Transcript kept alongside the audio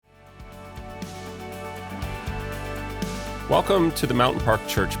Welcome to the Mountain Park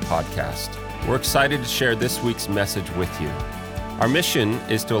Church podcast. We're excited to share this week's message with you. Our mission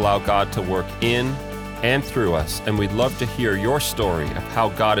is to allow God to work in and through us, and we'd love to hear your story of how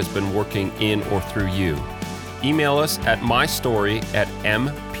God has been working in or through you. Email us at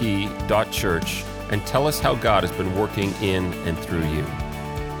mystory@mp.church and tell us how God has been working in and through you.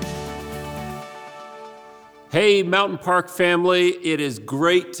 Hey, Mountain Park family, it is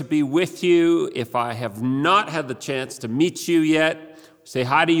great to be with you. If I have not had the chance to meet you yet, say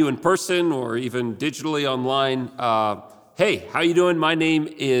hi to you in person or even digitally online. Hey, how you doing? My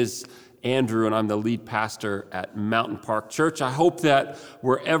name is Andrew, and I'm the lead pastor at Mountain Park Church. I hope that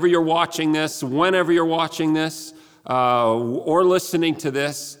wherever you're watching this, whenever you're watching this, or listening to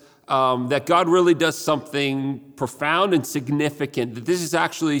this, that God really does something profound and significant, that this is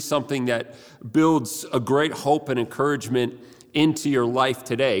actually something that builds a great hope and encouragement into your life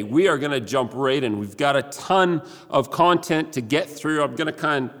today. We are going to jump right in. We've got a ton of content to get through. I'm going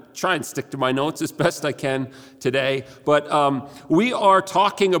to try and stick to my notes as best I can today. But we are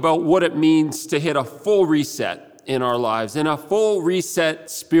talking about what it means to hit a full reset in our lives and a full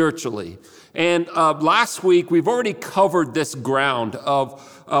reset spiritually. And last week, we've already covered this ground of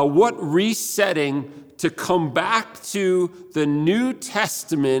what resetting to come back to the New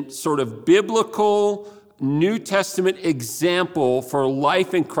Testament, sort of biblical New Testament example for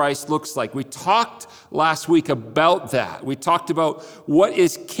life in Christ looks like. We talked last week about that. We talked about what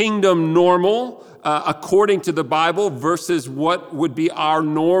is kingdom normal according to the Bible versus what would be our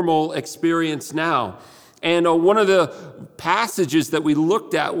normal experience now. And one of the passages that we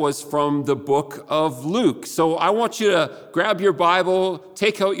looked at was from the book of Luke. So I want you to grab your Bible,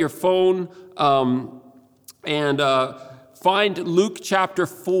 take out your phone, and find Luke chapter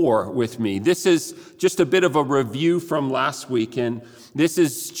 4 with me. This is just a bit of a review from last week. And this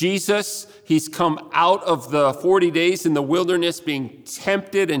is Jesus. He's come out of the 40 days in the wilderness being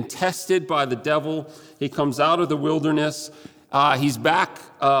tempted and tested by the devil. He comes out of the wilderness. He's back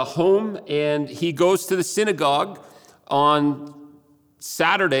home, and he goes to the synagogue on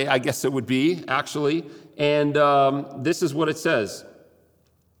Saturday, I guess it would be, actually. And this is what it says.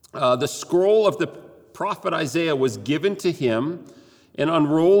 The scroll of the prophet Isaiah was given to him, and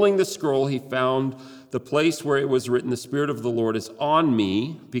unrolling the scroll, he found the place where it was written, "The Spirit of the Lord is on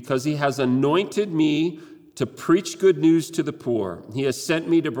me, because he has anointed me to preach good news to the poor. He has sent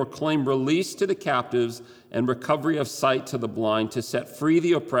me to proclaim release to the captives and recovery of sight to the blind, to set free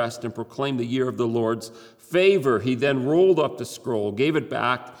the oppressed and proclaim the year of the Lord's favor." He then rolled up the scroll, gave it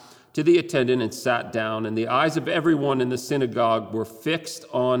back to the attendant, and sat down, and the eyes of everyone in the synagogue were fixed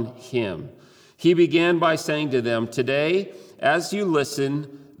on him. He began by saying to them, "Today, as you listen,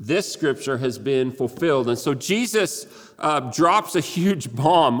 this scripture has been fulfilled." And so Jesus drops a huge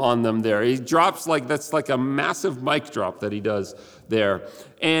bomb on them there. He drops that's like a massive mic drop that he does there.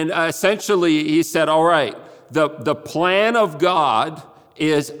 And essentially he said, all right, the plan of God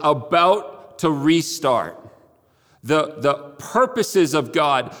is about to restart. The purposes of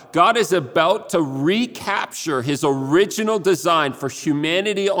God is about to recapture his original design for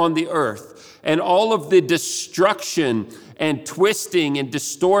humanity on the earth. And all of the destruction and twisting and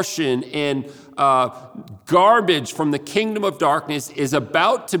distortion and garbage from the kingdom of darkness is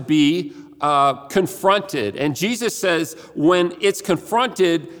about to be confronted. And Jesus says when it's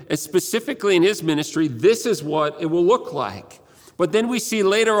confronted, specifically in his ministry, this is what it will look like. But then we see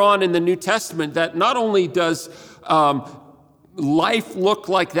later on in the New Testament that not only does life look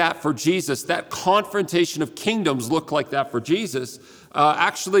like that for Jesus, that confrontation of kingdoms look like that for Jesus.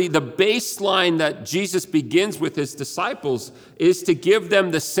 Actually, the baseline that Jesus begins with his disciples is to give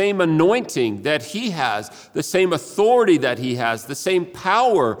them the same anointing that he has, the same authority that he has, the same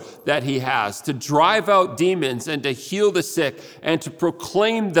power that he has to drive out demons and to heal the sick and to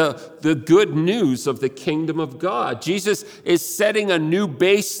proclaim the good news of the kingdom of God. Jesus is setting a new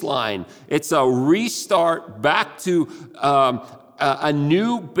baseline. It's a restart back to a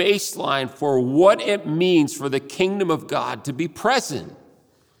new baseline for what it means for the kingdom of God to be present.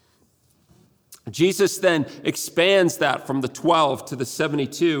 Jesus then expands that from the 12 to the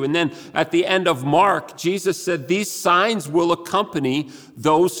 72. And then at the end of Mark, Jesus said, "These signs will accompany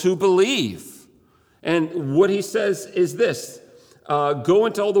those who believe." And what he says is this, "Go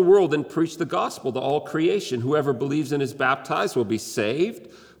into all the world and preach the gospel to all creation. Whoever believes and is baptized will be saved,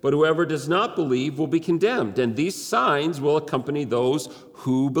 but whoever does not believe will be condemned. And these signs will accompany those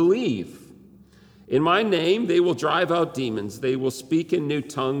who believe. In my name, they will drive out demons. They will speak in new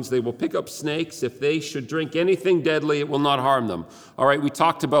tongues. They will pick up snakes. If they should drink anything deadly, it will not harm them." All right, we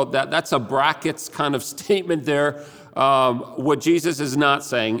talked about that. That's a brackets kind of statement there. What Jesus is not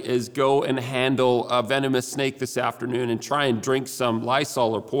saying is go and handle a venomous snake this afternoon and try and drink some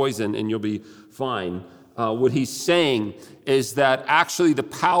Lysol or poison and you'll be fine. What he's saying is that actually the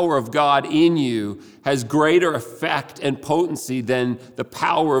power of God in you has greater effect and potency than the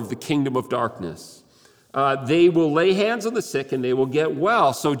power of the kingdom of darkness. They will lay hands on the sick and they will get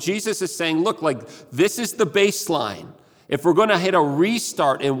well. So Jesus is saying, look, like this is the baseline. If we're going to hit a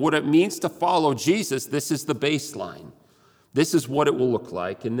restart in what it means to follow Jesus, this is the baseline. This is what it will look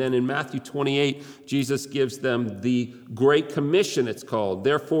like. And then in Matthew 28, Jesus gives them the Great Commission, it's called.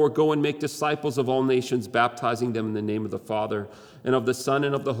 Therefore, go and make disciples of all nations, baptizing them in the name of the Father and of the Son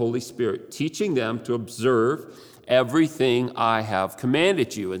and of the Holy Spirit, teaching them to observe everything I have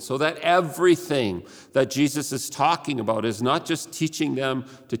commanded you. And so that everything that Jesus is talking about is not just teaching them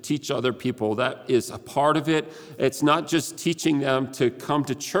to teach other people. That is a part of it. It's not just teaching them to come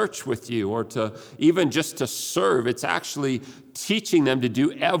to church with you or to even just to serve. It's actually teaching them to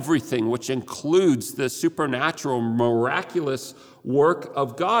do everything, which includes the supernatural, miraculous work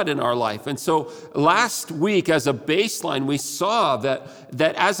of God in our life. And so last week, as a baseline, we saw that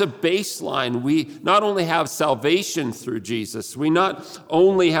as a baseline, we not only have salvation through Jesus, we not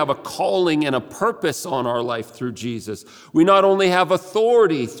only have a calling and a purpose on our life through Jesus, we not only have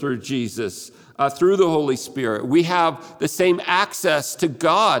authority through Jesus, through the Holy Spirit. We have the same access to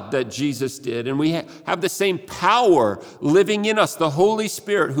God that Jesus did, and we have the same power living in us. The Holy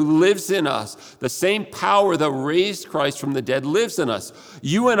Spirit who lives in us, the same power that raised Christ from the dead lives in us.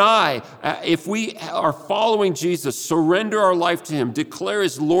 You and I, if we are following Jesus, surrender our life to him, declare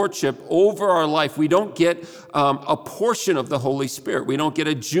his lordship over our life, we don't get a portion of the Holy Spirit. We don't get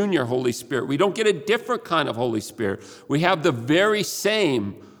a junior Holy Spirit. We don't get a different kind of Holy Spirit. We have the very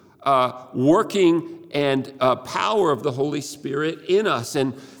same working and power of the Holy Spirit in us.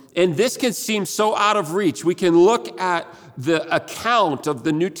 And this can seem so out of reach. We can look at the account of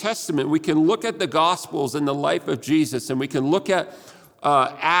the New Testament. We can look at the Gospels and the life of Jesus, and we can look at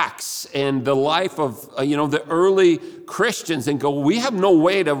Acts and the life of the early Christians and go, we have no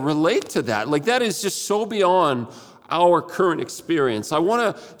way to relate to that. Like that is just so beyond our current experience. I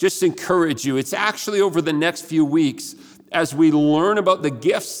want to just encourage you. It's actually over the next few weeks, as we learn about the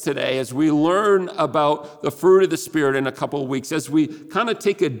gifts today, as we learn about the fruit of the Spirit in a couple of weeks, as we kind of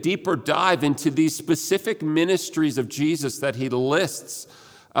take a deeper dive into these specific ministries of Jesus that he lists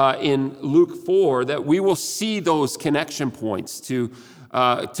in Luke 4, that we will see those connection points to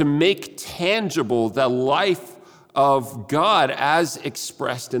make tangible the life of God as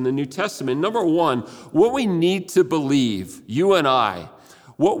expressed in the New Testament. Number one, what we need to believe, you and I,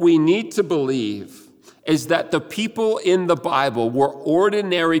 what we need to believe is that the people in the Bible were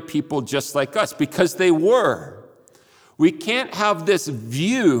ordinary people just like us, because they were. We can't have this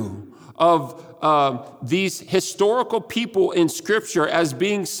view of these historical people in Scripture as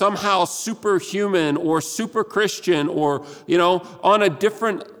being somehow superhuman or super Christian or, on a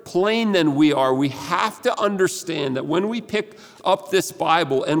different plane than we are. We have to understand that when we pick up this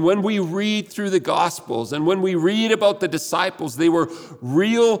Bible and when we read through the Gospels and when we read about the disciples, they were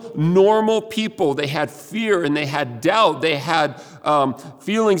real normal people. They had fear and they had doubt. They had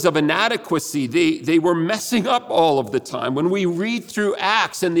feelings of inadequacy. They were messing up all of the time. When we read through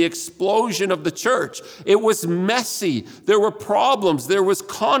Acts and the explosion of the church, it was messy. There were problems. There was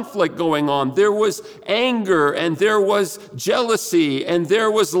conflict going on. There was anger and there was jealousy and there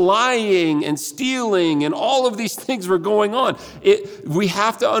was lying and stealing and all of these things were going on. We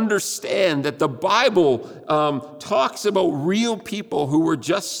have to understand that the Bible talks about real people who were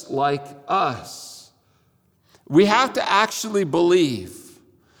just like us. We have to actually believe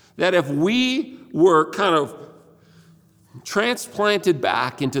that if we were kind of transplanted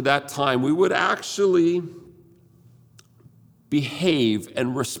back into that time, we would actually behave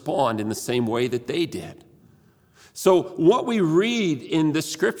and respond in the same way that they did. So what we read in the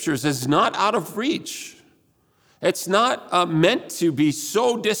Scriptures is not out of reach. It's not meant to be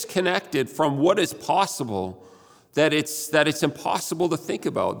so disconnected from what is possible that it's impossible to think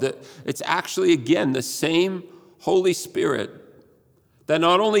about. That it's actually, again, the same Holy Spirit that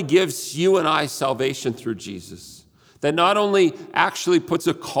not only gives you and I salvation through Jesus, that not only actually puts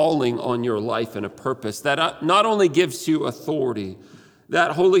a calling on your life and a purpose, that not only gives you authority,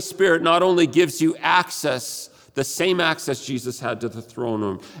 that Holy Spirit not only gives you access, the same access Jesus had to the throne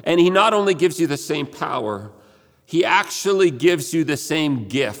room, and he not only gives you the same power, he actually gives you the same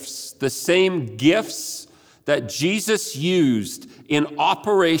gifts that Jesus used in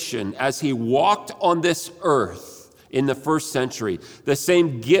operation as he walked on this earth in the first century. The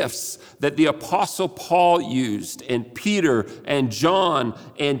same gifts that the Apostle Paul used, and Peter and John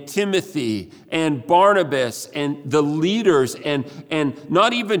and Timothy and Barnabas and the leaders, and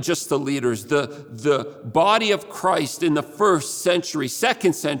not even just the leaders, the body of Christ in the first century,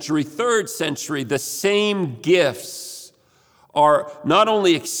 second century, third century, the same gifts are not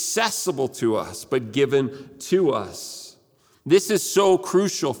only accessible to us, but given to us. This is so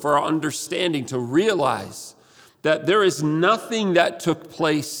crucial for our understanding to realize that there is nothing that took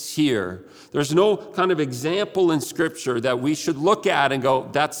place here. There's no kind of example in Scripture that we should look at and go,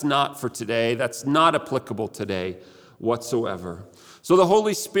 that's not for today, that's not applicable today whatsoever. So the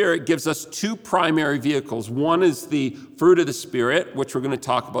Holy Spirit gives us two primary vehicles. One is the fruit of the Spirit, which we're going to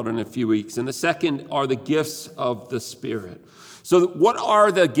talk about in a few weeks, and the second are the gifts of the Spirit. So what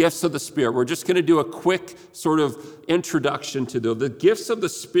are the gifts of the Spirit? We're just going to do a quick sort of introduction to them. The gifts of the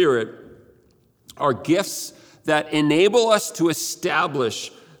Spirit are gifts that enable us to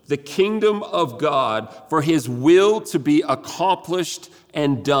establish the kingdom of God for his will to be accomplished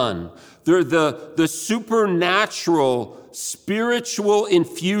and done. They're the supernatural, spiritual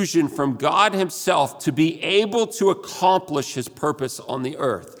infusion from God himself to be able to accomplish his purpose on the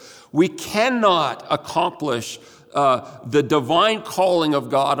earth. We cannot accomplish the divine calling of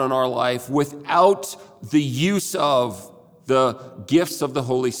God on our life without the use of the gifts of the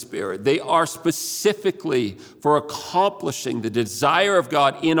Holy Spirit. They are specifically for accomplishing the desire of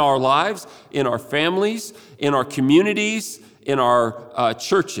God in our lives, in our families, in our communities, in our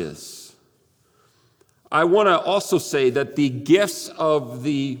churches. I want to also say that the gifts of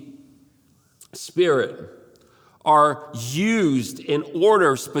the Spirit are used in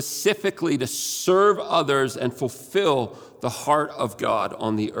order specifically to serve others and fulfill the heart of God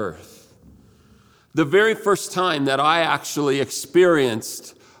on the earth. The very first time that I actually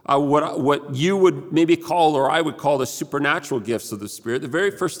experienced what you would maybe call, or I would call, the supernatural gifts of the Spirit, the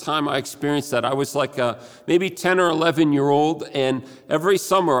very first time I experienced that, I was like maybe 10 or 11-year-old, and every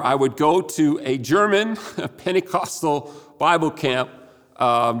summer I would go to a German Pentecostal Bible camp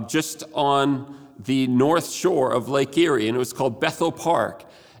just on the north shore of Lake Erie, and it was called Bethel Park.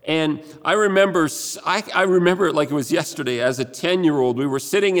 And I remember it like it was yesterday. As a 10-year-old, we were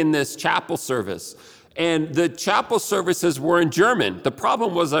sitting in this chapel service, and the chapel services were in German. The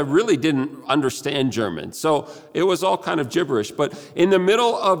problem was I really didn't understand German, so it was all kind of gibberish. But in the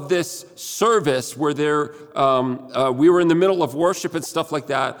middle of this service, where we were in the middle of worship and stuff like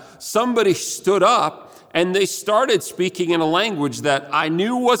that, somebody stood up and they started speaking in a language that I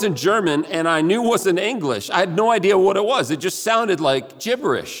knew wasn't German and I knew wasn't English. I had no idea what it was. It just sounded like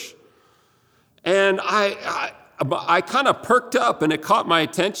gibberish. And I kind of perked up and it caught my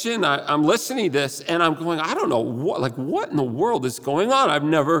attention. I'm listening to this and I'm going, I don't know, what in the world is going on? I've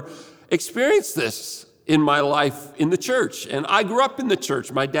never experienced this in my life in the church. And I grew up in the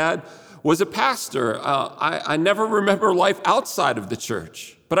church. My dad was a pastor. I never remember life outside of the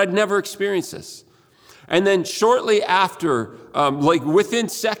church, but I'd never experienced this. And then shortly after, within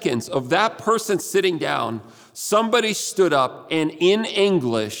seconds of that person sitting down, somebody stood up and in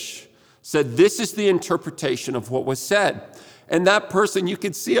English said, this is the interpretation of what was said. And that person, you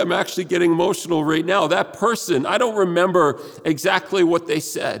can see I'm actually getting emotional right now. That person, I don't remember exactly what they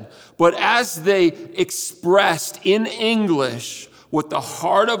said, but as they expressed in English what the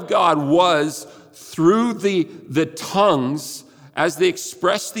heart of God was through the tongues, as they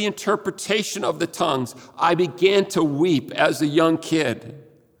expressed the interpretation of the tongues, I began to weep as a young kid.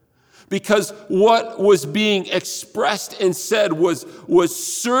 Because what was being expressed and said was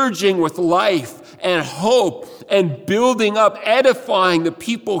surging with life and hope and building up, edifying the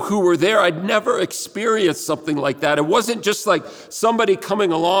people who were there. I'd never experienced something like that. It wasn't just like somebody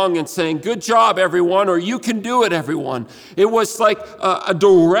coming along and saying, good job, everyone, or you can do it, everyone. It was like a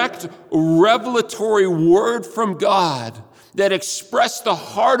direct revelatory word from God that expressed the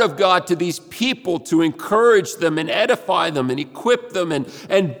heart of God to these people to encourage them and edify them and equip them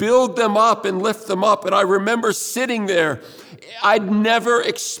and build them up and lift them up. And I remember sitting there. I'd never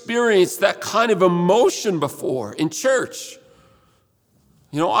experienced that kind of emotion before in church.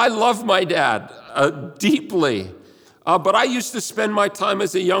 You know, I love my dad deeply, but I used to spend my time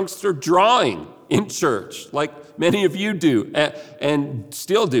as a youngster drawing in church, like many of you do and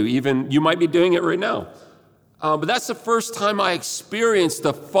still do. Even you might be doing it right now. But that's the first time I experienced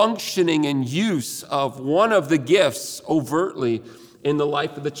the functioning and use of one of the gifts overtly in the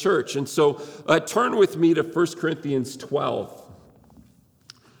life of the church. And so turn with me to 1 Corinthians 12.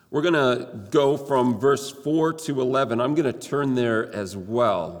 We're going to go from verse 4 to 11. I'm going to turn there as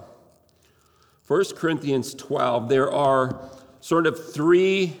well. 1 Corinthians 12, there are sort of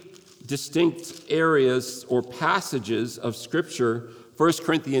three distinct areas or passages of Scripture. 1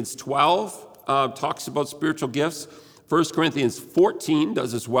 Corinthians 12 talks about spiritual gifts. 1 Corinthians 14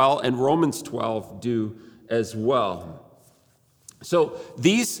 does as well, and Romans 12 do as well. So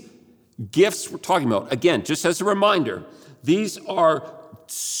these gifts we're talking about, again, just as a reminder, these are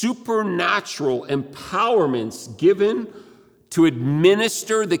supernatural empowerments given to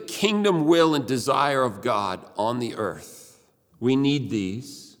administer the kingdom will and desire of God on the earth. We need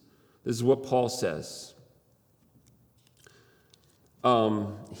these. This is what Paul says.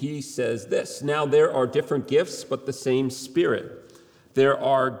 He says this, "Now there are different gifts, but the same Spirit. There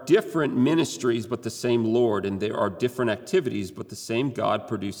are different ministries, but the same Lord. And there are different activities, but the same God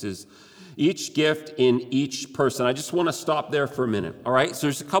produces each gift in each person." I just want to stop there for a minute, all right? So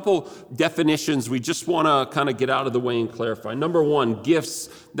there's a couple definitions we just want to kind of get out of the way and clarify. Number one, gifts.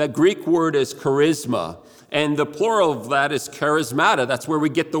 That Greek word is charisma, and the plural of that is charismata. That's where we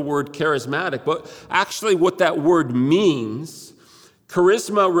get the word charismatic. But actually what that word means,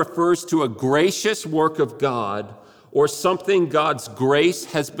 charisma refers to a gracious work of God or something God's grace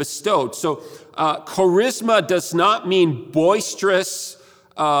has bestowed. So charisma does not mean boisterous,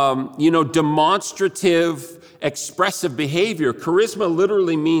 demonstrative, expressive behavior. Charisma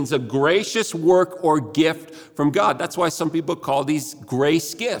literally means a gracious work or gift from God. That's why some people call these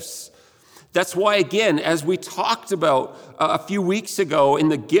grace gifts. That's why, again, as we talked about a few weeks ago in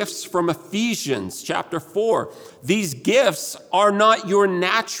the gifts from Ephesians chapter 4, these gifts are not your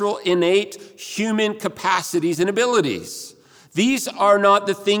natural, innate human capacities and abilities. These are not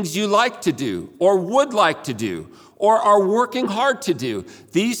the things you like to do or would like to do or are working hard to do.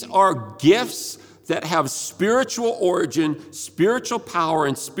 These are gifts that have spiritual origin, spiritual power,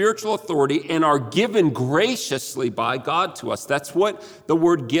 and spiritual authority, and are given graciously by God to us. That's what the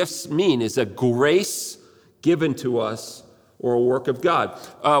word gifts mean, is a grace given to us or a work of God.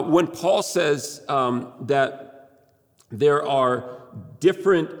 When Paul says that there are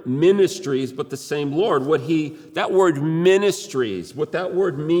different ministries, but the same Lord, that word ministries, what that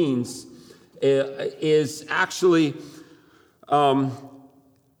word means is actually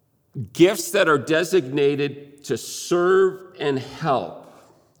gifts that are designated to serve and help.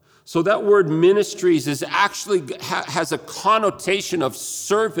 So that word ministries is actually has a connotation of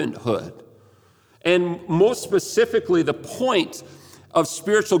servanthood. And most specifically, the point of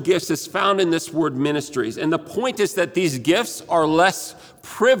spiritual gifts is found in this word ministries. And the point is that these gifts are less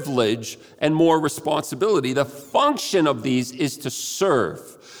privilege and more responsibility. The function of these is to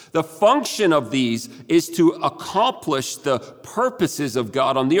serve. The function of these is to accomplish the purposes of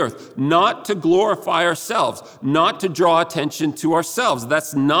God on the earth, not to glorify ourselves, not to draw attention to ourselves.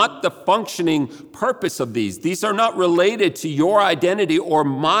 That's not the functioning purpose of these. These are not related to your identity or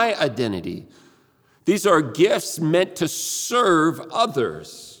my identity. These are gifts meant to serve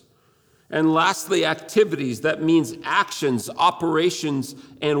others. And lastly, activities. That means actions, operations,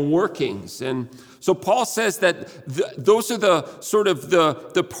 and workings. And so Paul says that those are the sort of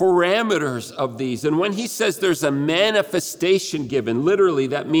the parameters of these. And when he says there's a manifestation given, literally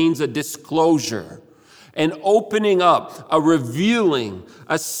that means a disclosure, an opening up, a revealing,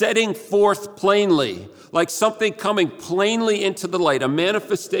 a setting forth plainly, like something coming plainly into the light. A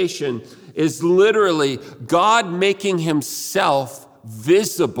manifestation is literally God making himself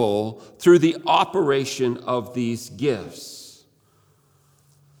visible through the operation of these gifts.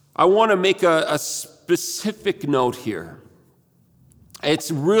 I want to make a specific note here. It's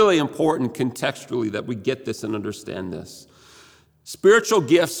really important contextually that we get this and understand this. Spiritual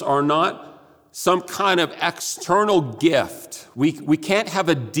gifts are not some kind of external gift. We can't have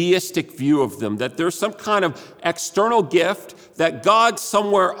a deistic view of them, that there's some kind of external gift that God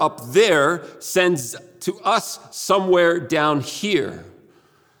somewhere up there sends to us somewhere down here.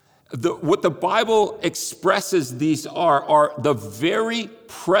 What the Bible expresses these are the very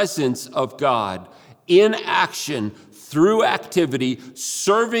presence of God in action through activity,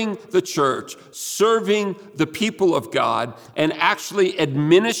 serving the church, serving the people of God, and actually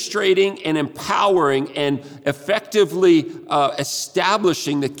administrating and empowering and effectively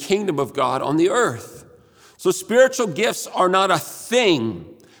establishing the kingdom of God on the earth. So spiritual gifts are not a thing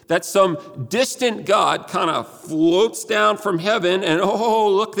that some distant God kind of floats down from heaven and, oh,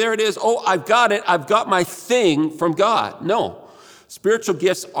 look, there it is. Oh, I've got it. I've got my thing from God. No. Spiritual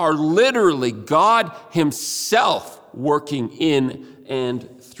gifts are literally God himself working in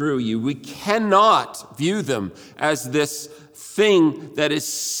and through you. We cannot view them as this thing that is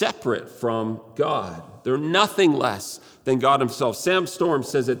separate from God. They're nothing less than God himself. Sam Storm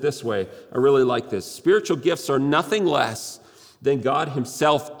says it this way. I really like this. Spiritual gifts are nothing less than God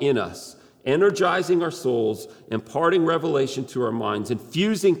himself in us, energizing our souls, imparting revelation to our minds,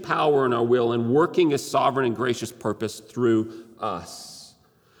 infusing power in our will, and working His sovereign and gracious purpose through us.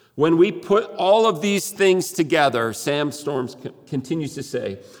 When we put all of these things together, Sam Storms continues to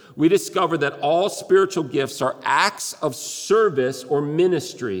say, we discover that all spiritual gifts are acts of service or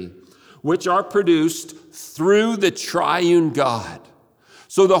ministry, which are produced through the triune God.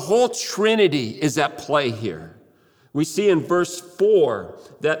 So the whole Trinity is at play here. We see in verse 4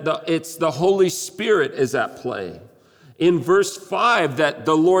 that it's the Holy Spirit is at play. In verse 5 that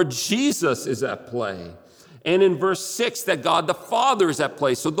the Lord Jesus is at play. And in verse 6 that God the Father is at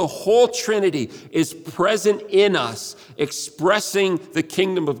play. So the whole Trinity is present in us, expressing the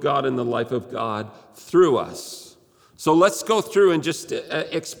kingdom of God and the life of God through us. So let's go through and just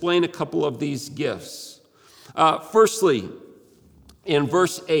explain a couple of these gifts. Firstly, in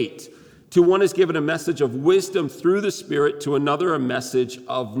verse 8, to one is given a message of wisdom through the Spirit, to another a message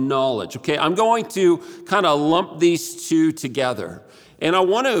of knowledge. Okay, I'm going to kind of lump these two together. And I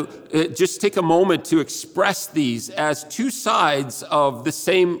want to just take a moment to express these as two sides of the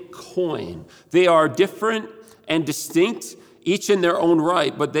same coin. They are different and distinct, each in their own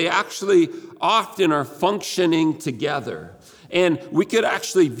right, but they actually often are functioning together. And we could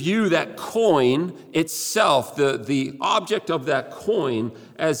actually view that coin itself, the object of that coin,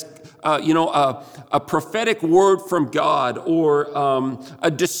 as a prophetic word from God or a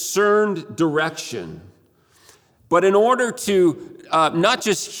discerned direction. But in order to not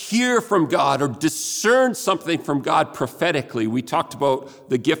just hear from God or discern something from God prophetically, we talked about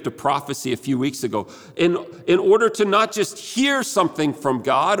the gift of prophecy a few weeks ago. In order to not just hear something from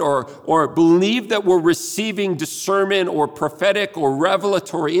God or believe that we're receiving discernment or prophetic or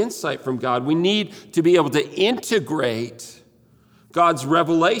revelatory insight from God, we need to be able to integrate God's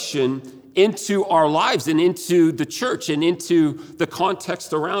revelation into our lives and into the church and into the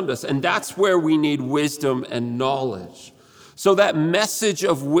context around us. And that's where we need wisdom and knowledge. So that message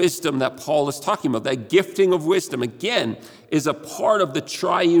of wisdom that Paul is talking about, that gifting of wisdom, again, is a part of the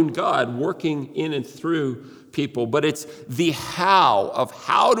triune God working in and through people. But it's the how of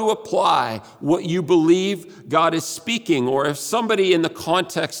how to apply what you believe God is speaking. Or if somebody in the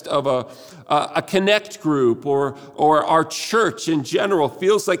context of a connect group or our church in general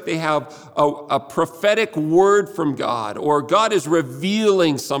feels like they have a prophetic word from God, or God is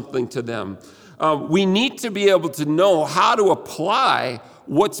revealing something to them, we need to be able to know how to apply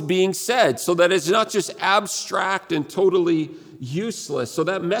what's being said so that it's not just abstract and totally useless. So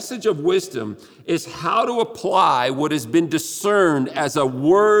that message of wisdom is how to apply what has been discerned as a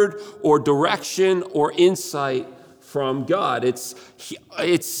word or direction or insight from God. It's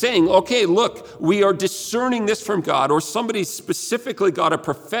saying, okay, look, we are discerning this from God, or somebody specifically got a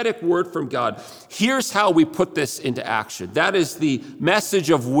prophetic word from God. Here's how we put this into action. That is the message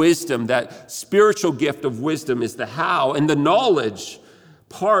of wisdom. That spiritual gift of wisdom is the how, and the knowledge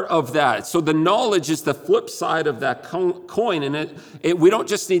part of that. So the knowledge is the flip side of that coin, and we don't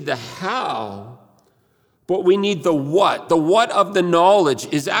just need the how, but we need the what. The what of the knowledge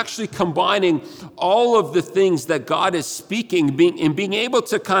is actually combining all of the things that God is speaking and being able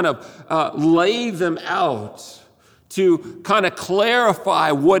to kind of lay them out, to kind of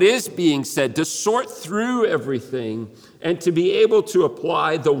clarify what is being said, to sort through everything, and to be able to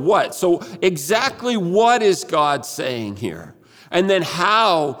apply the what. So exactly what is God saying here? And then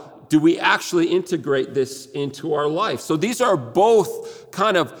how do we actually integrate this into our life? So these are both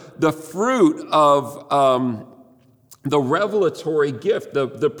kind of the fruit of the revelatory gift,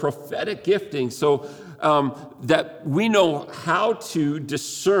 the prophetic gifting, so that we know how to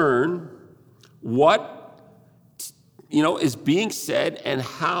discern what is being said and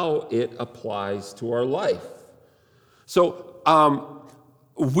how it applies to our life. So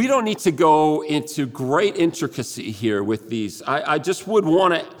we don't need to go into great intricacy here with these. I just would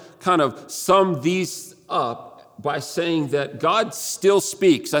want to kind of sum these up by saying that God still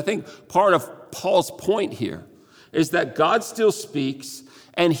speaks. I think part of Paul's point here is that God still speaks,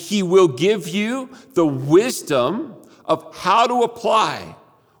 and he will give you the wisdom of how to apply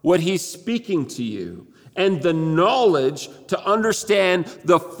what he's speaking to you, and the knowledge to understand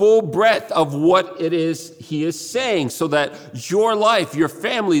the full breadth of what it is he is saying, so that your life, your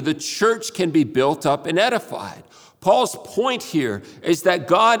family, the church can be built up and edified. Paul's point here is that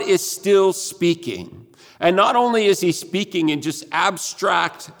God is still speaking. And not only is he speaking in just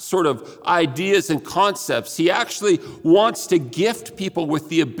abstract sort of ideas and concepts, he actually wants to gift people with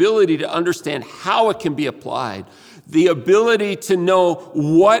the ability to understand how it can be applied, the ability to know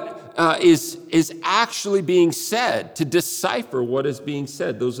what is actually being said, to decipher what is being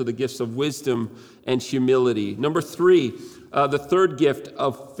said. Those are the gifts of wisdom and humility. Number 3, the third gift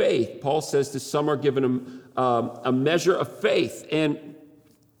of faith. Paul says to some are given a measure of faith. And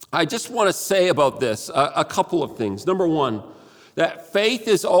I just want to say about this a couple of things. Number one, that faith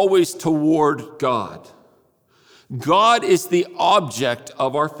is always toward God. God is the object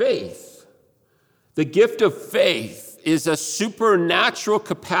of our faith. The gift of faith is a supernatural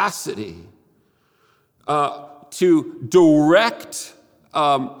capacity to direct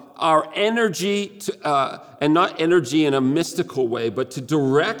our energy, and not energy in a mystical way, but to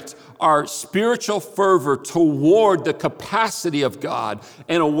direct our spiritual fervor toward the capacity of God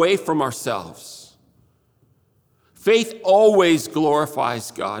and away from ourselves. Faith always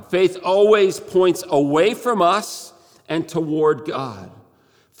glorifies God. Faith always points away from us and toward God.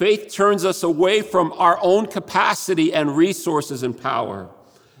 Faith turns us away from our own capacity and resources and power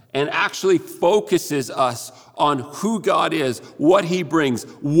and actually focuses us on who God is, what he brings,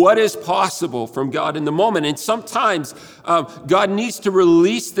 what is possible from God in the moment. And sometimes God needs to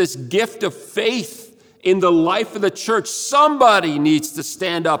release this gift of faith in the life of the church. Somebody needs to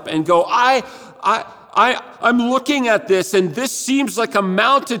stand up and go, I'm looking at this and this seems like a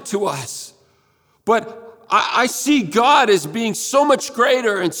mountain to us, but I see God as being so much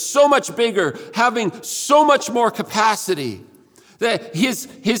greater and so much bigger, having so much more capacity, that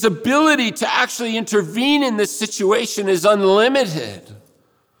his ability to actually intervene in this situation is unlimited.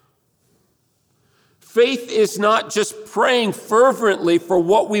 Faith is not just praying fervently for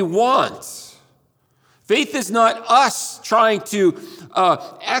what we want. Faith is not us trying to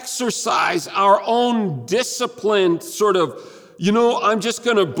exercise our own disciplined sort of, I'm just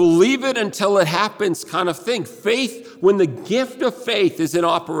going to believe it until it happens kind of thing. Faith, when the gift of faith is in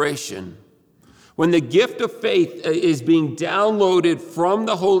operation, when the gift of faith is being downloaded from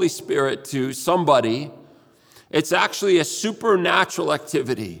the Holy Spirit to somebody, it's actually a supernatural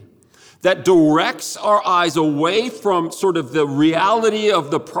activity that directs our eyes away from sort of the reality of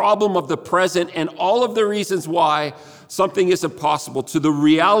the problem of the present and all of the reasons why something isn't possible to the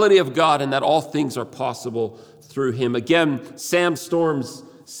reality of God and that all things are possible through him. Again, Sam Storms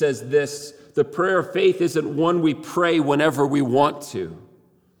says this: the prayer of faith isn't one we pray whenever we want to.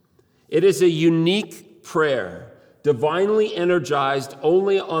 It is a unique prayer, divinely energized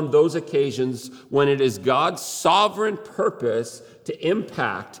only on those occasions when it is God's sovereign purpose to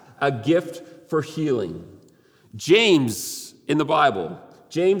impact a gift for healing. James, in the Bible,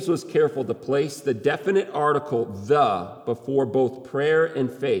 James was careful to place the definite article "the" before both prayer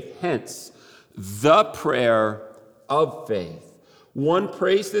and faith. Hence, the prayer of faith. One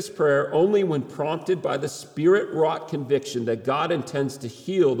prays this prayer only when prompted by the Spirit-wrought conviction that God intends to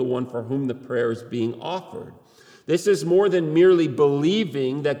heal the one for whom the prayer is being offered. This is more than merely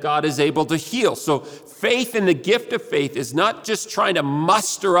believing that God is able to heal. So faith in the gift of faith is not just trying to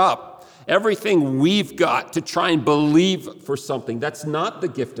muster up everything we've got to try and believe for something. That's not the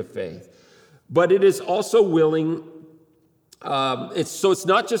gift of faith. But it is also willing, it's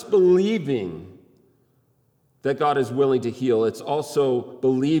not just believing that God is willing to heal. It's also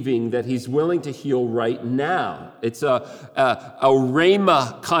believing that he's willing to heal right now. It's a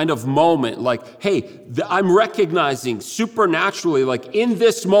rhema kind of moment, like, hey, I'm recognizing supernaturally, like in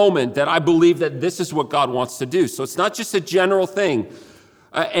this moment, that I believe that this is what God wants to do. So it's not just a general thing,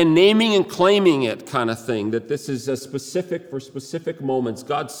 and naming and claiming it kind of thing, that this is a specific for specific moments.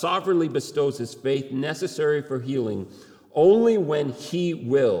 God sovereignly bestows his faith necessary for healing only when he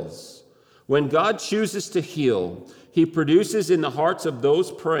wills. When God chooses to heal, he produces in the hearts of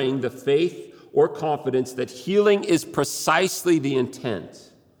those praying the faith or confidence that healing is precisely the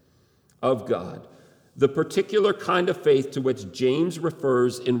intent of God. The particular kind of faith to which James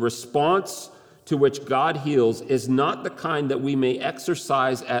refers in response to which God heals is not the kind that we may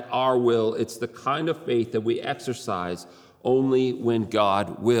exercise at our will. It's the kind of faith that we exercise only when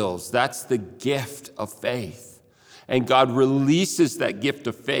God wills. That's the gift of faith. And God releases that gift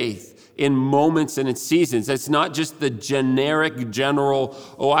of faith in moments and in seasons. It's not just the general,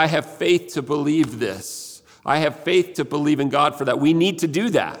 I have faith to believe this. I have faith to believe in God for that. We need to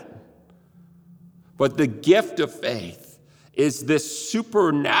do that. But the gift of faith is this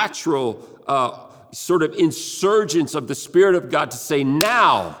supernatural sort of insurgence of the Spirit of God to say,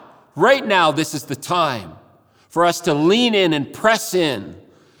 now, right now, this is the time for us to lean in and press in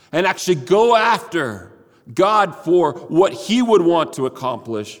and actually go after God for what he would want to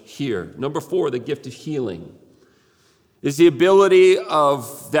accomplish here. Number 4, the gift of healing is the ability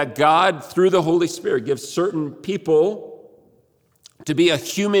that God, through the Holy Spirit, gives certain people to be a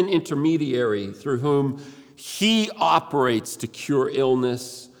human intermediary through whom he operates to cure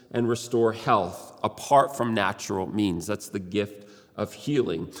illness and restore health apart from natural means. That's the gift of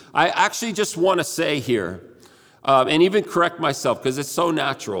healing. I actually just want to say here, and even correct myself because it's so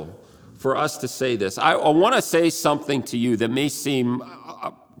natural for us to say this. I want to say something to you that may seem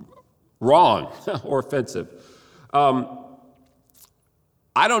wrong or offensive. I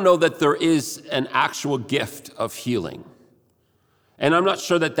don't know that there is an actual gift of healing. And I'm not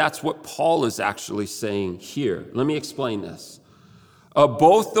sure that that's what Paul is actually saying here. Let me explain this.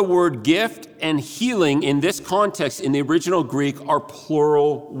 Both the word gift and healing in this context in the original Greek are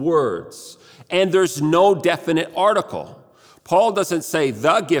plural words. And there's no definite article. Paul doesn't say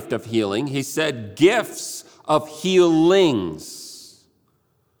the gift of healing. He said gifts of healings.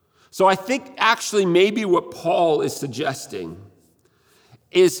 So I think actually maybe what Paul is suggesting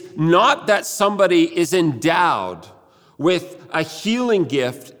is not that somebody is endowed with a healing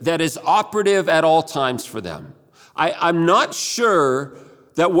gift that is operative at all times for them. I'm not sure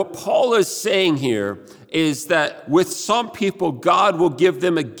that what Paul is saying here is that with some people, God will give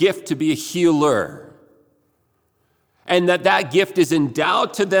them a gift to be a healer. And that gift is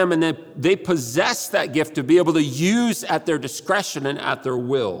endowed to them and that they possess that gift to be able to use at their discretion and at their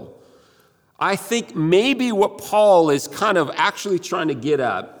will. I think maybe what Paul is kind of actually trying to get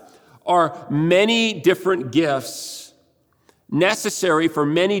at are many different gifts necessary for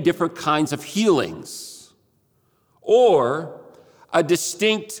many different kinds of healings, or a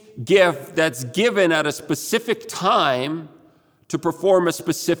distinct gift that's given at a specific time to perform a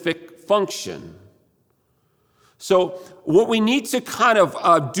specific function. So what we need to kind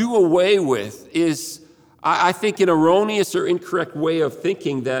of do away with is, I think, an erroneous or incorrect way of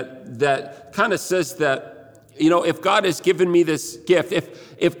thinking that kind of says that, if God has given me this gift,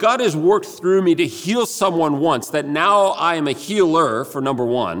 if God has worked through me to heal someone once, that now I am a healer, for number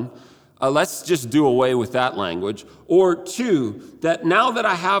one. Let's just do away with that language. Or two, that now that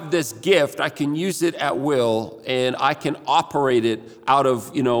I have this gift, I can use it at will and I can operate it out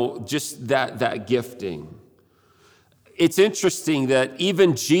of, just that gifting. It's interesting that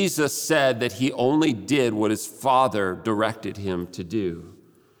even Jesus said that he only did what his Father directed him to do.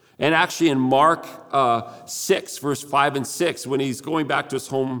 And actually in Mark 6, verse 5 and 6, when he's going back to his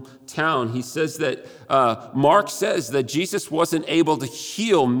hometown, he says that Mark says that Jesus wasn't able to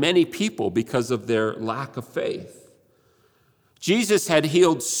heal many people because of their lack of faith. Jesus had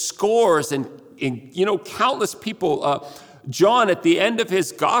healed scores and countless people. John, at the end of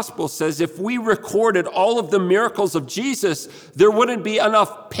his gospel, says if we recorded all of the miracles of Jesus, there wouldn't be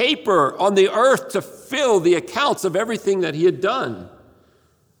enough paper on the earth to fill the accounts of everything that he had done.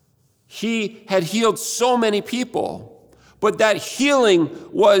 He had healed so many people, but that healing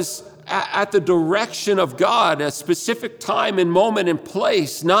was at the direction of God, a specific time and moment and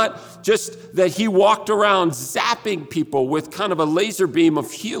place, not just that he walked around zapping people with kind of a laser beam of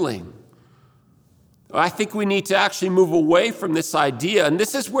healing. I think we need to actually move away from this idea, and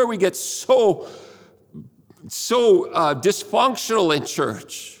this is where we get so dysfunctional in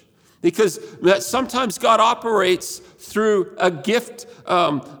church, because sometimes God operates through a gift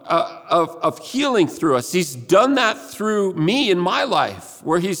of healing through us. He's done that through me in my life,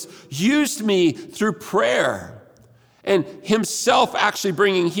 where he's used me through prayer and himself actually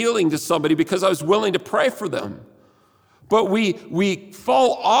bringing healing to somebody because I was willing to pray for them. But we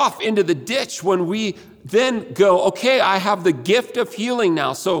fall off into the ditch when we then go, okay, I have the gift of healing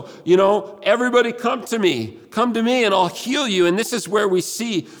now. So, everybody come to me and I'll heal you. And this is where we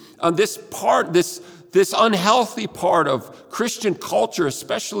see this unhealthy part of Christian culture,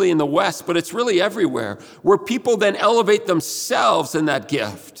 especially in the West, but it's really everywhere, where people then elevate themselves in that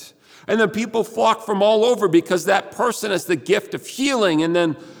gift. And then people flock from all over because that person has the gift of healing. And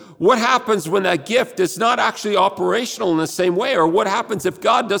then what happens when that gift is not actually operational in the same way? Or what happens if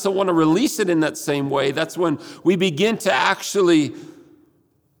God doesn't want to release it in that same way? That's when we begin to actually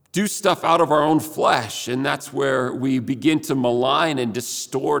do stuff out of our own flesh. And that's where we begin to malign and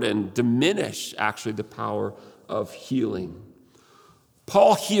distort and diminish actually the power of healing.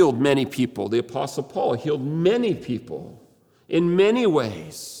 Paul healed many people. The Apostle Paul healed many people in many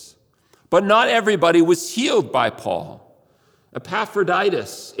ways. But not everybody was healed by Paul.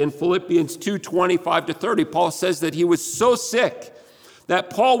 Epaphroditus in Philippians 2:25-30, Paul says that he was so sick, that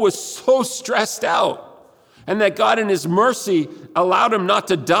Paul was so stressed out, and that God in his mercy allowed him not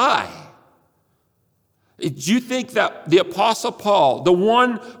to die. Do you think that the Apostle Paul, the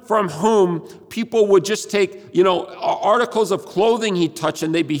one from whom people would just take, articles of clothing he'd touch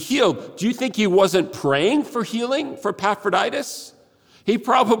and they'd be healed, do you think he wasn't praying for healing for Epaphroditus? He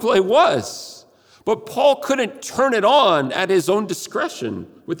probably was. But Paul couldn't turn it on at his own discretion,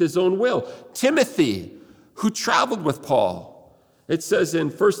 with his own will. Timothy, who traveled with Paul, it says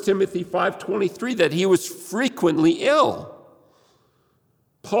in 1 Timothy 5:23 that he was frequently ill.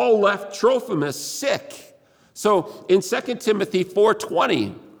 Paul left Trophimus sick So in 2 Timothy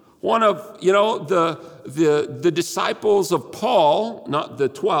 4:20, one of, the disciples of Paul, not the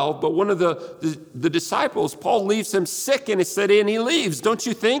 12, but one of the disciples, Paul leaves him sick and he leaves. Don't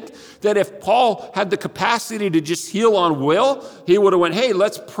you think that if Paul had the capacity to just heal on will, he would have went, hey,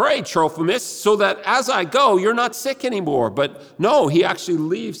 let's pray, Trophimus, so that as I go, you're not sick anymore. But no, he actually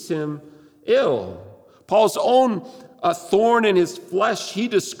leaves him ill. Paul's own thorn in his flesh, he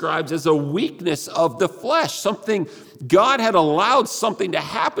describes as a weakness of the flesh, something God had allowed something to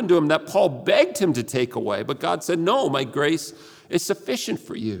happen to him that Paul begged him to take away. But God said, no, my grace is sufficient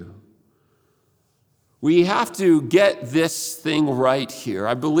for you. We have to get this thing right here.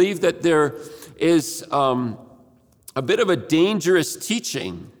 I believe that there is a bit of a dangerous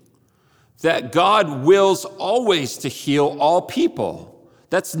teaching that God wills always to heal all people.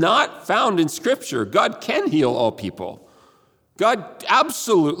 That's not found in Scripture. God can heal all people. God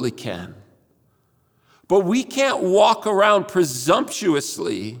absolutely can. But we can't walk around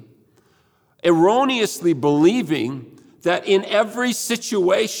presumptuously, erroneously believing that in every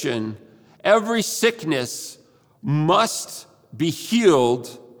situation, every sickness must be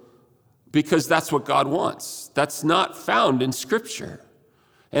healed because that's what God wants. That's not found in Scripture.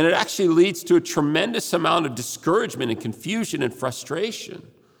 And it actually leads to a tremendous amount of discouragement and confusion and frustration.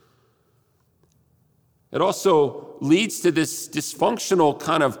 It also leads to this dysfunctional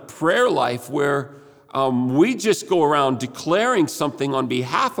kind of prayer life where we just go around declaring something on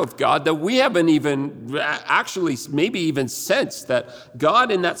behalf of God that we haven't even actually maybe even sensed that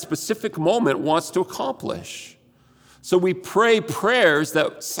God in that specific moment wants to accomplish. So we pray prayers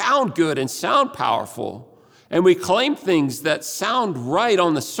that sound good and sound powerful, and we claim things that sound right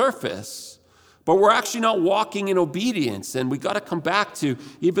on the surface, but we're actually not walking in obedience. And we got to come back to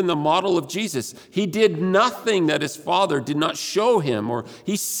even the model of Jesus. He did nothing that his Father did not show him, or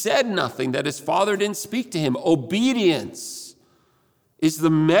he said nothing that his Father didn't speak to him. Obedience is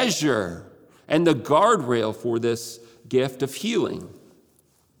the measure and the guardrail for this gift of healing.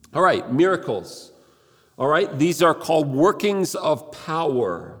 All right, miracles. All right, these are called workings of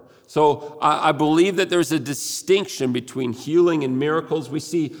power. So I believe that there's a distinction between healing and miracles. We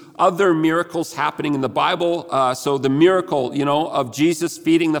see other miracles happening in the Bible. So the miracle, of Jesus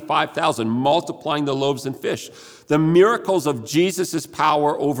feeding the 5,000, multiplying the loaves and fish. The miracles of Jesus'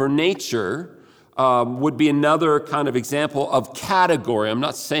 power over nature would be another kind of example of category. I'm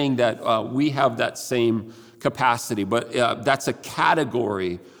not saying that we have that same capacity, but that's a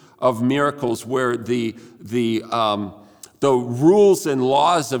category of miracles where the rules and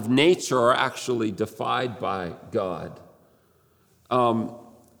laws of nature are actually defied by God.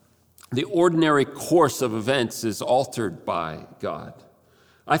 The ordinary course of events is altered by God.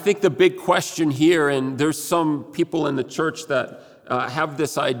 I think the big question here, and there's some people in the church that have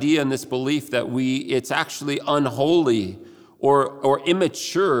this idea and this belief that it's actually unholy or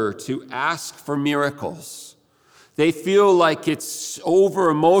immature to ask for miracles. They feel like it's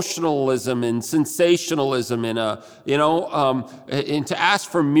over-emotionalism and sensationalism, and to ask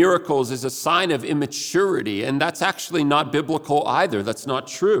for miracles is a sign of immaturity, and that's actually not biblical either. That's not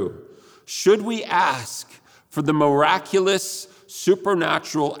true. Should we ask for the miraculous,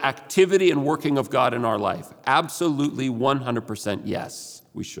 supernatural activity and working of God in our life? Absolutely, 100% yes,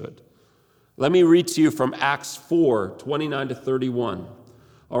 we should. Let me read to you from Acts 4:29-31.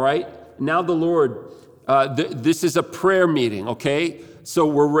 All right? Now the Lord... this is a prayer meeting, okay? So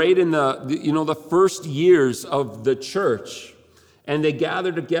we're right in the first years of the church, and they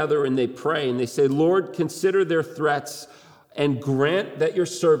gather together and they pray and they say, Lord, consider their threats and grant that your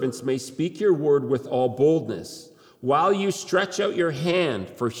servants may speak your word with all boldness. While you stretch out your hand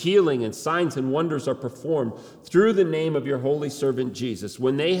for healing and signs and wonders are performed through the name of your holy servant Jesus.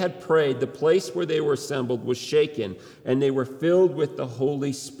 When they had prayed, the place where they were assembled was shaken, and they were filled with the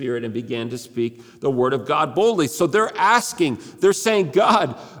Holy Spirit and began to speak the word of God boldly. So they're saying,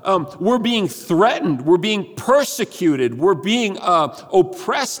 God, we're being threatened, we're being persecuted, we're being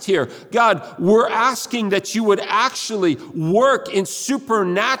oppressed here. God, we're asking that you would actually work in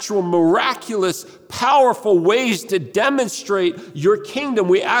supernatural, miraculous, powerful ways to demonstrate your kingdom.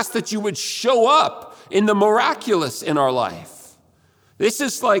 We ask that you would show up in the miraculous in our life. This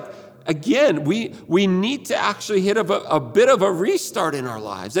is like, again, we need to actually hit a bit of a restart in our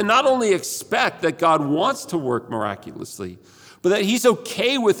lives, and not only expect that God wants to work miraculously, but that he's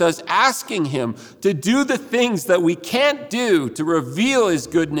okay with us asking him to do the things that we can't do to reveal his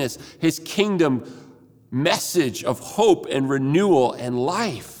goodness, his kingdom message of hope and renewal and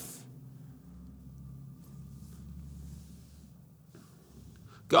life.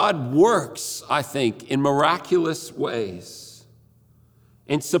 God works, I think, in miraculous ways.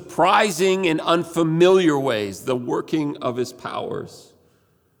 in surprising and unfamiliar ways, the working of his powers,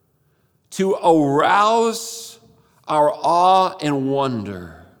 to arouse our awe and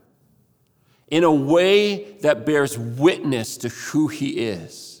wonder in a way that bears witness to who he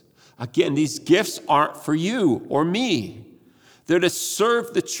is. Again, these gifts aren't for you or me. They're to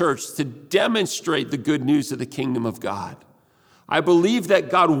serve the church, to demonstrate the good news of the kingdom of God. I believe that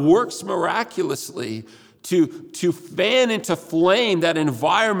God works miraculously to fan into flame that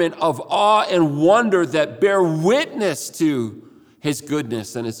environment of awe and wonder that bear witness to his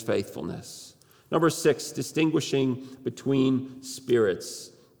goodness and his faithfulness. Number 6, distinguishing between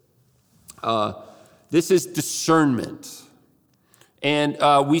spirits. This is discernment. And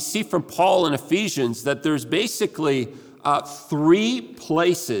we see from Paul in Ephesians that there's basically 3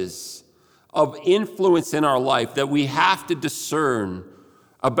 places of influence in our life that we have to discern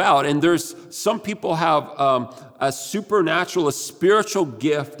about. And there's some people have a supernatural, a spiritual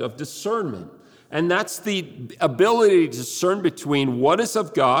gift of discernment. And that's the ability to discern between what is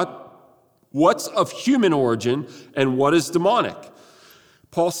of God, what's of human origin, and what is demonic.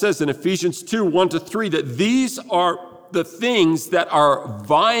 Paul says in Ephesians 2, 1-3, that these are the things that are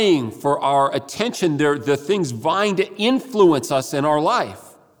vying for our attention. They're the things vying to influence us in our life.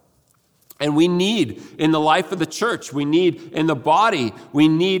 And we need in the life of the church, we need in the body, we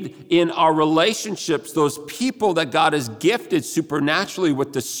need in our relationships, those people that God has gifted supernaturally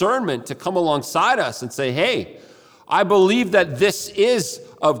with discernment to come alongside us and say, hey, I believe that this is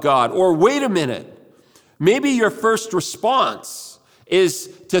of God. Or wait a minute, maybe your first response is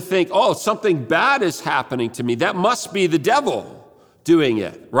to think, oh, something bad is happening to me. That must be the devil doing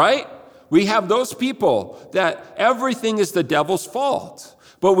it, right? We have those people that everything is the devil's fault.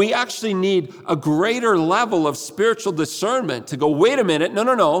 But we actually need a greater level of spiritual discernment to go, wait a minute,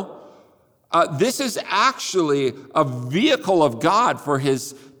 no. This is actually a vehicle of God for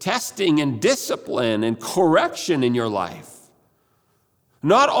his testing and discipline and correction in your life.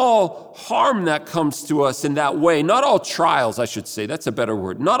 Not all harm that comes to us in that way, not all trials, I should say, that's a better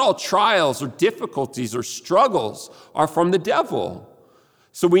word. Not all trials or difficulties or struggles are from the devil.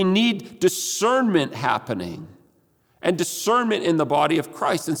 So we need discernment happening. And discernment in the body of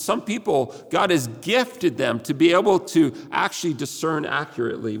Christ. And some people, God has gifted them to be able to actually discern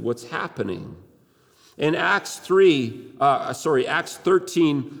accurately what's happening. In Acts 13,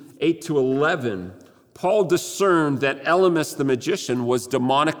 8-11, Paul discerned that Elymas the magician was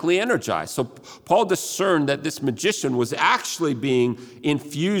demonically energized. So Paul discerned that this magician was actually being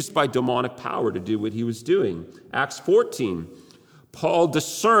infused by demonic power to do what he was doing. Acts 14, Paul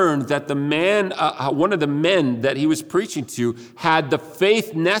discerned that the man, one of the men that he was preaching to, had the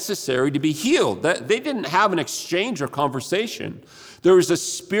faith necessary to be healed. That they didn't have an exchange or conversation. There was a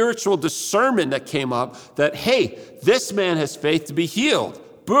spiritual discernment that came up that, hey, this man has faith to be healed.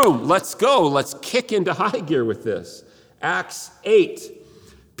 Boom, let's go. Let's kick into high gear with this. Acts 8,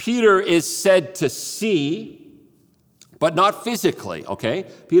 Peter is said to see, but not physically, okay?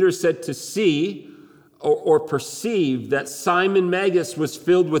 Peter is said to see or perceive that Simon Magus was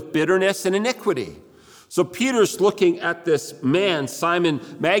filled with bitterness and iniquity. So Peter's looking at this man, Simon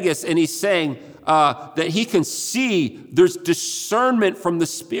Magus, and he's saying that he can see there's discernment from the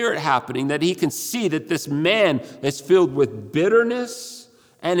Spirit happening, that he can see that this man is filled with bitterness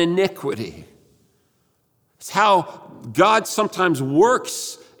and iniquity. It's how God sometimes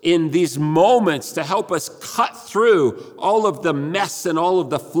works in these moments to help us cut through all of the mess and all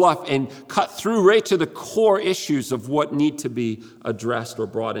of the fluff and cut through right to the core issues of what need to be addressed or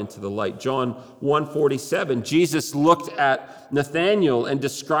brought into the light. John 1:47, Jesus looked at Nathanael and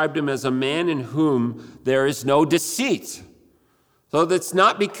described him as a man in whom there is no deceit. So that's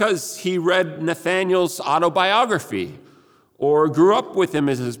not because he read Nathanael's autobiography or grew up with him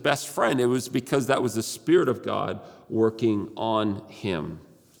as his best friend. It was because that was the Spirit of God working on him.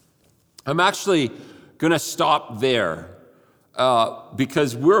 I'm actually going to stop there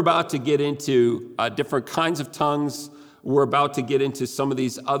because we're about to get into different kinds of tongues. We're about to get into some of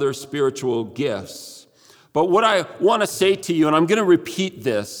these other spiritual gifts. But what I want to say to you, and I'm going to repeat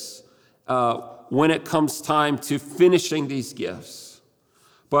this when it comes time to finishing these gifts.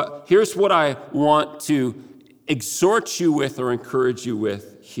 But here's what I want to exhort you with or encourage you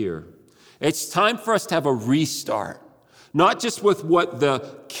with here. It's time for us to have a restart. Not just with what the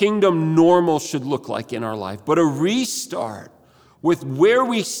kingdom normal should look like in our life, but a restart with where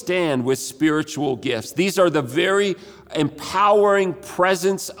we stand with spiritual gifts. These are the very empowering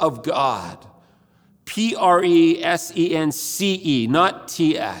presence of God. Presence, not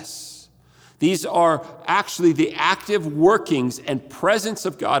TS. These are actually the active workings and presence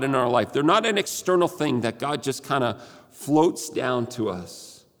of God in our life. They're not an external thing that God just kind of floats down to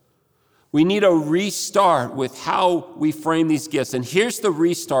us. We need a restart with how we frame these gifts. And here's the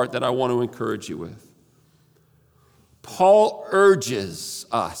restart that I want to encourage you with. Paul urges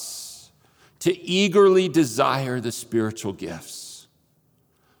us to eagerly desire the spiritual gifts.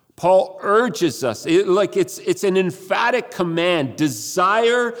 Paul urges us, it's an emphatic command,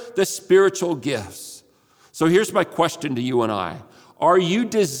 desire the spiritual gifts. So here's my question to you and I. Are you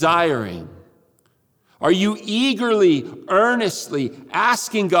desiring? Are you eagerly, earnestly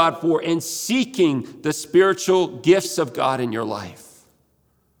asking God for and seeking the spiritual gifts of God in your life?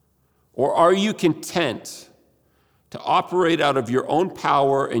 Or are you content to operate out of your own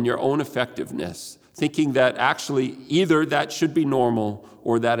power and your own effectiveness, thinking that actually either that should be normal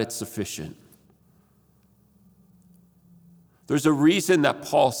or that it's sufficient? There's a reason that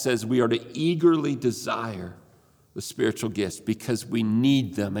Paul says we are to eagerly desire the spiritual gifts, because we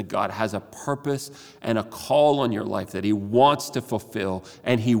need them, and God has a purpose and a call on your life that he wants to fulfill,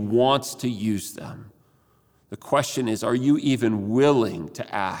 and he wants to use them. The question is, are you even willing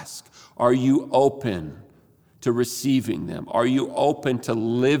to ask? Are you open to receiving them? Are you open to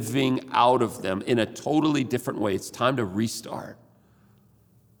living out of them in a totally different way? It's time to restart.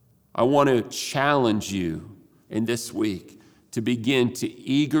 I want to challenge you in this week to begin to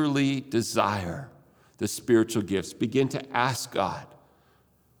eagerly desire the spiritual gifts. Begin to ask God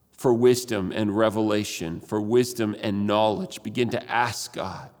for wisdom and revelation, for wisdom and knowledge. Begin to ask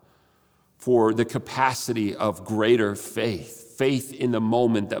God for the capacity of greater faith in the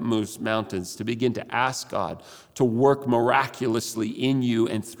moment that moves mountains, to begin to ask God to work miraculously in you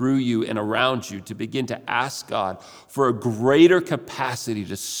and through you and around you, to begin to ask God for a greater capacity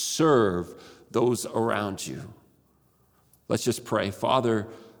to serve those around you. Let's just pray. Father,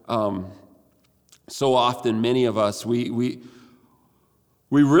 so often, many of us, we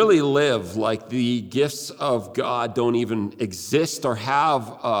really live like the gifts of God don't even exist or have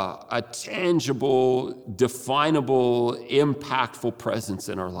a tangible, definable, impactful presence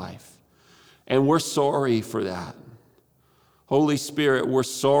in our life. And we're sorry for that. Holy Spirit, we're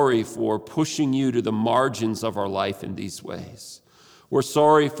sorry for pushing you to the margins of our life in these ways. We're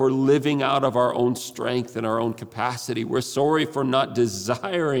sorry for living out of our own strength and our own capacity. We're sorry for not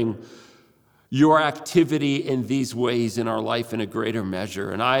desiring your activity in these ways in our life in a greater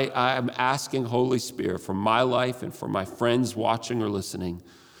measure. And I'm asking, Holy Spirit, for my life and for my friends watching or listening,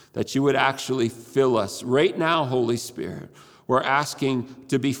 that you would actually fill us. Right now, Holy Spirit, we're asking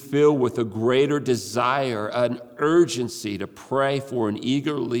to be filled with a greater desire, an urgency to pray for and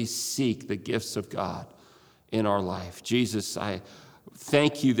eagerly seek the gifts of God in our life. Jesus, I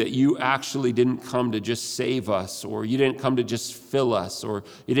thank you that you actually didn't come to just save us, or you didn't come to just fill us, or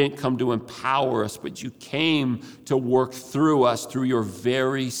you didn't come to empower us, but you came to work through us through your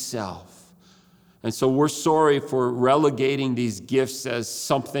very self. And so we're sorry for relegating these gifts as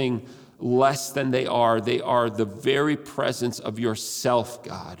something less than they are. They are the very presence of yourself,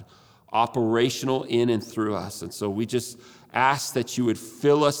 God, operational in and through us. And so we just ask that you would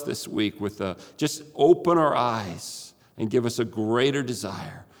fill us this week with just open our eyes and give us a greater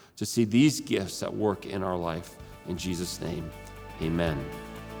desire to see these gifts at work in our life. In Jesus' name, amen.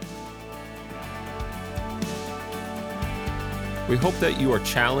 We hope that you are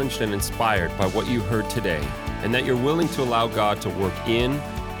challenged and inspired by what you heard today, and that you're willing to allow God to work in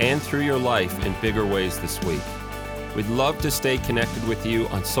and through your life in bigger ways this week. We'd love to stay connected with you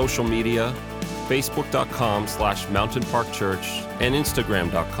on social media, facebook.com/Mountain Park Church and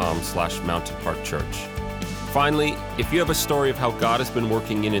instagram.com/Mountain Park Church. Finally, if you have a story of how God has been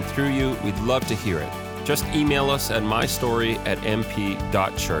working in and through you, we'd love to hear it. Just email us at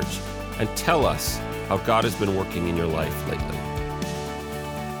mystory@mp.church and tell us how God has been working in your life lately.